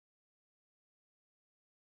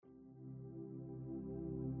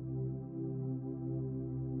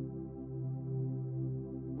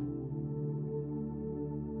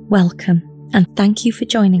Welcome, and thank you for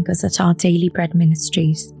joining us at our Daily Bread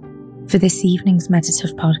Ministries for this evening's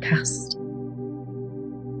meditative podcast.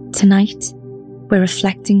 Tonight, we're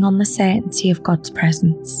reflecting on the certainty of God's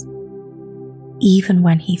presence, even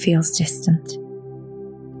when He feels distant.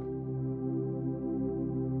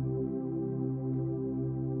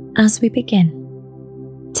 As we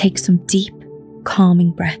begin, take some deep,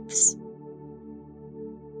 calming breaths.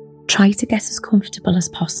 Try to get as comfortable as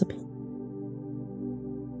possible.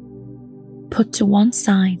 Put to one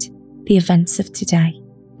side the events of today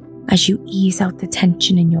as you ease out the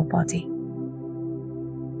tension in your body.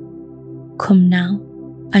 Come now,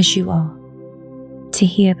 as you are, to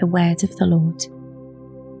hear the word of the Lord.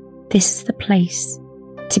 This is the place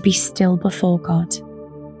to be still before God,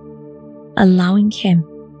 allowing Him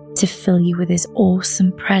to fill you with His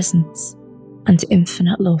awesome presence and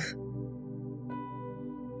infinite love.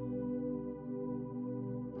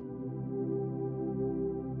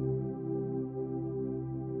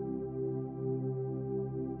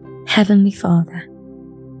 Heavenly Father,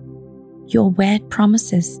 your word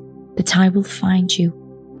promises that I will find you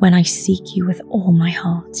when I seek you with all my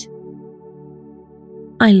heart.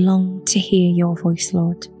 I long to hear your voice,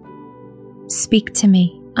 Lord. Speak to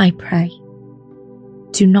me, I pray.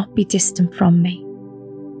 Do not be distant from me.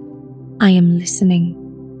 I am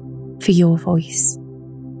listening for your voice.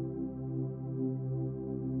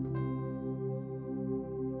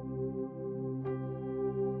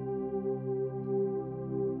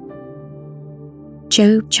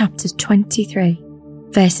 Job chapter 23,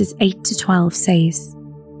 verses 8 to 12 says,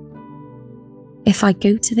 "If I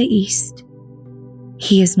go to the east,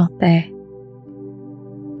 He is not there.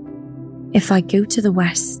 If I go to the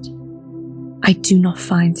west, I do not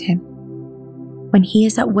find Him. When He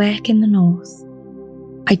is at work in the north,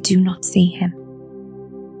 I do not see Him.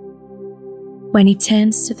 When He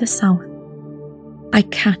turns to the south, I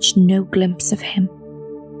catch no glimpse of Him.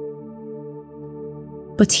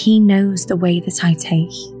 But He knows the way that I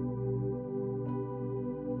take.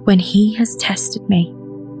 When He has tested me,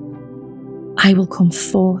 I will come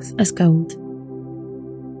forth as gold.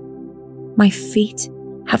 My feet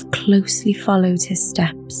have closely followed His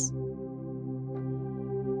steps.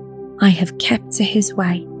 I have kept to His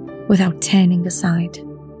way without turning aside.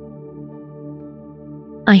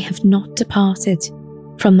 I have not departed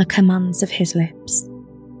from the commands of His lips.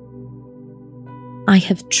 I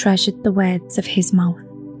have treasured the words of His mouth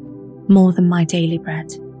more than my daily bread."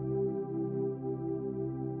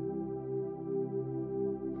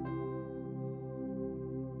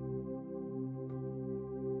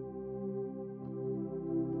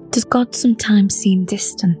 Does God sometimes seem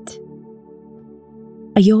distant?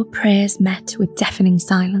 Are your prayers met with deafening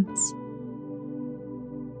silence?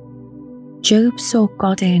 Job sought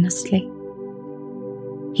God earnestly.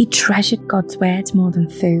 He treasured God's word more than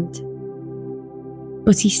food,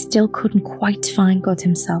 but he still couldn't quite find God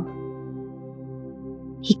himself.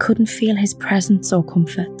 He couldn't feel His presence or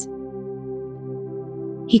comfort.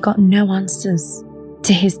 He got no answers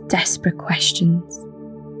to his desperate questions.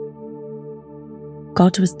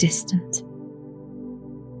 God was distant.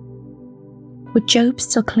 Would Job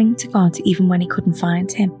still cling to God even when he couldn't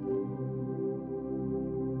find Him?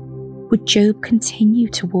 Would Job continue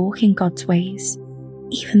to walk in God's ways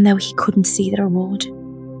even though he couldn't see the reward?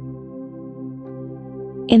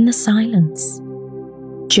 In the silence,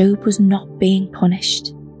 Job was not being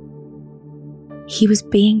punished. He was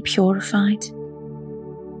being purified.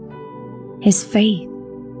 His faith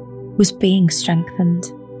was being strengthened.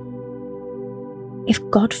 If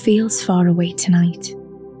God feels far away tonight,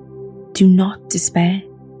 do not despair.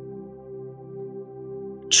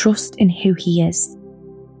 Trust in who He is,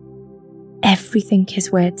 everything His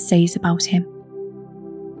word says about Him.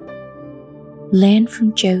 Learn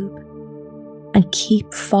from Job and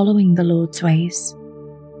keep following the Lord's ways.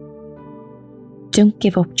 Don't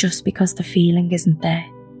give up just because the feeling isn't there.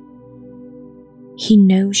 He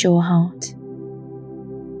knows your heart.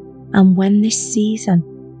 And when this season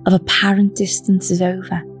of apparent distance is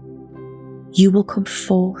over, you will come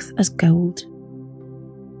forth as gold,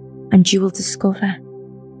 and you will discover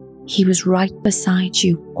He was right beside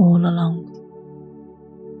you all along.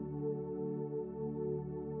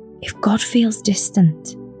 If God feels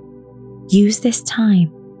distant, use this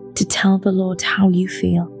time to tell the Lord how you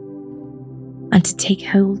feel and to take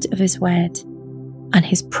hold of His word and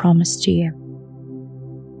His promise to you.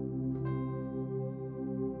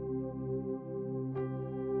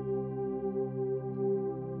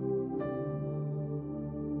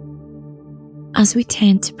 As we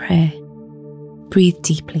turn to prayer, breathe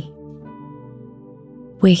deeply,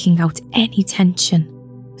 working out any tension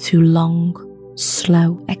through long,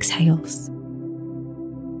 slow exhales.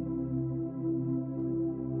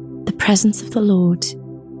 presence of the Lord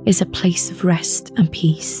is a place of rest and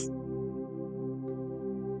peace.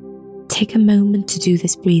 Take a moment to do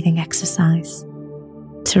this breathing exercise,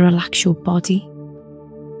 to relax your body,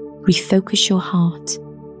 refocus your heart,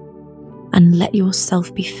 and let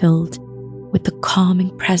yourself be filled with the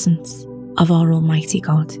calming presence of our Almighty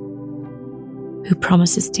God, who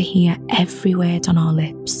promises to hear every word on our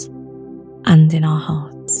lips and in our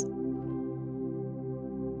hearts.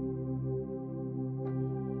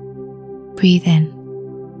 Breathe in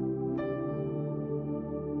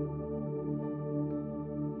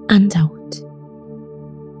and out.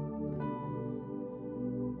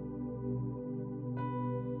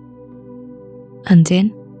 And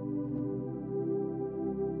in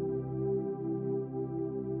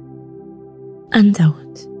and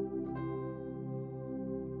out.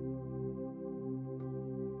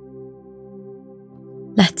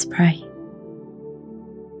 Let's pray.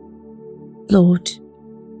 Lord,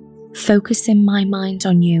 focusing my mind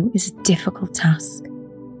on you is a difficult task,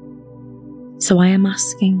 so I am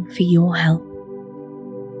asking for your help.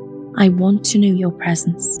 I want to know your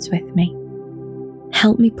presence is with me.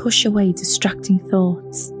 Help me push away distracting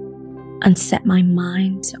thoughts and set my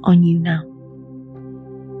mind on you now.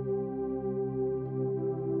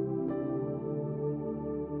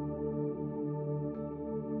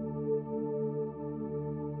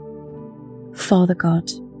 Father God,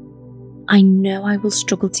 I know I will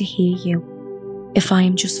struggle to hear you if I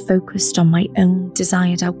am just focused on my own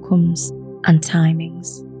desired outcomes and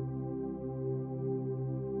timings.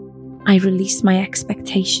 I release my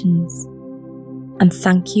expectations and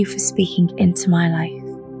thank you for speaking into my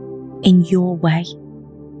life in your way,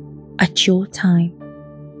 at your time,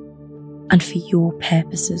 and for your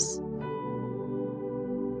purposes.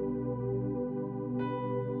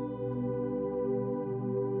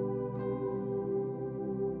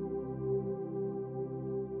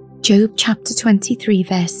 Job chapter 23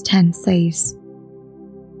 verse 10 says,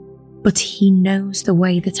 "But he knows the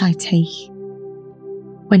way that I take.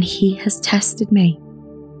 When he has tested me,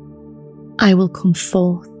 I will come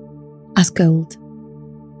forth as gold."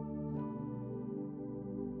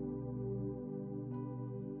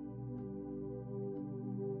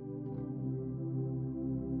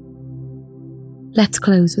 Let's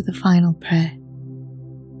close with a final prayer.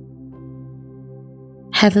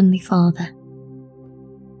 Heavenly Father,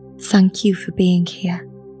 thank you for being here,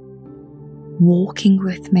 walking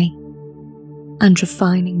with me and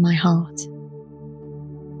refining my heart.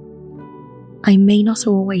 I may not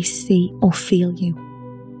always see or feel you,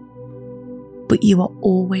 but you are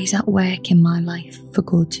always at work in my life for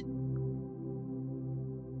good.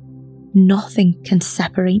 Nothing can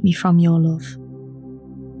separate me from your love.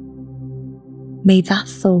 May that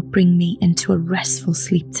thought bring me into a restful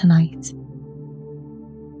sleep tonight.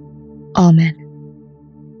 Amen.